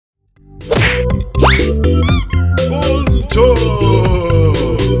Banter!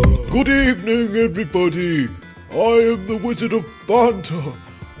 Good evening, everybody. I am the Wizard of Banter,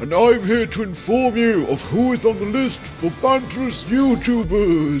 and I'm here to inform you of who is on the list for Banterous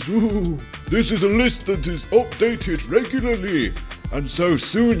YouTubers. Ooh. This is a list that is updated regularly, and so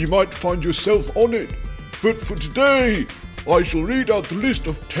soon you might find yourself on it. But for today, I shall read out the list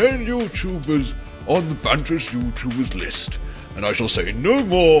of 10 YouTubers on the Banterous YouTubers list, and I shall say no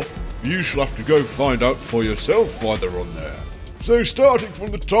more. You shall have to go find out for yourself why they're on there. So starting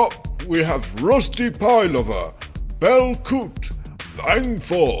from the top, we have RustyPieLover, Belcoot,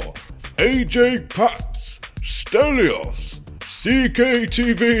 Vangthor, AJPatz, Stelios,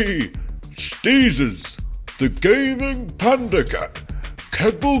 CKtv, Ste-Zus, TheGamingPandaCat,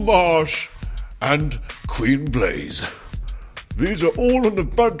 Kepply, Marsh, and QueenBlaze. These are all on the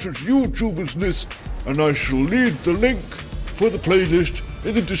Banterous YouTubers list, and I shall leave the link for the playlist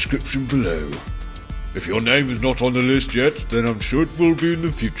in the description below. If your name is not on the list yet, then I'm sure it will be in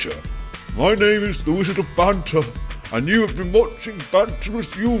the future. My name is the Wizard of Banter, and you have been watching Banterous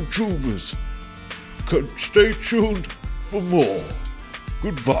YouTubers. Stay tuned for more.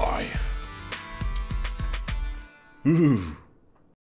 Goodbye. Ooh.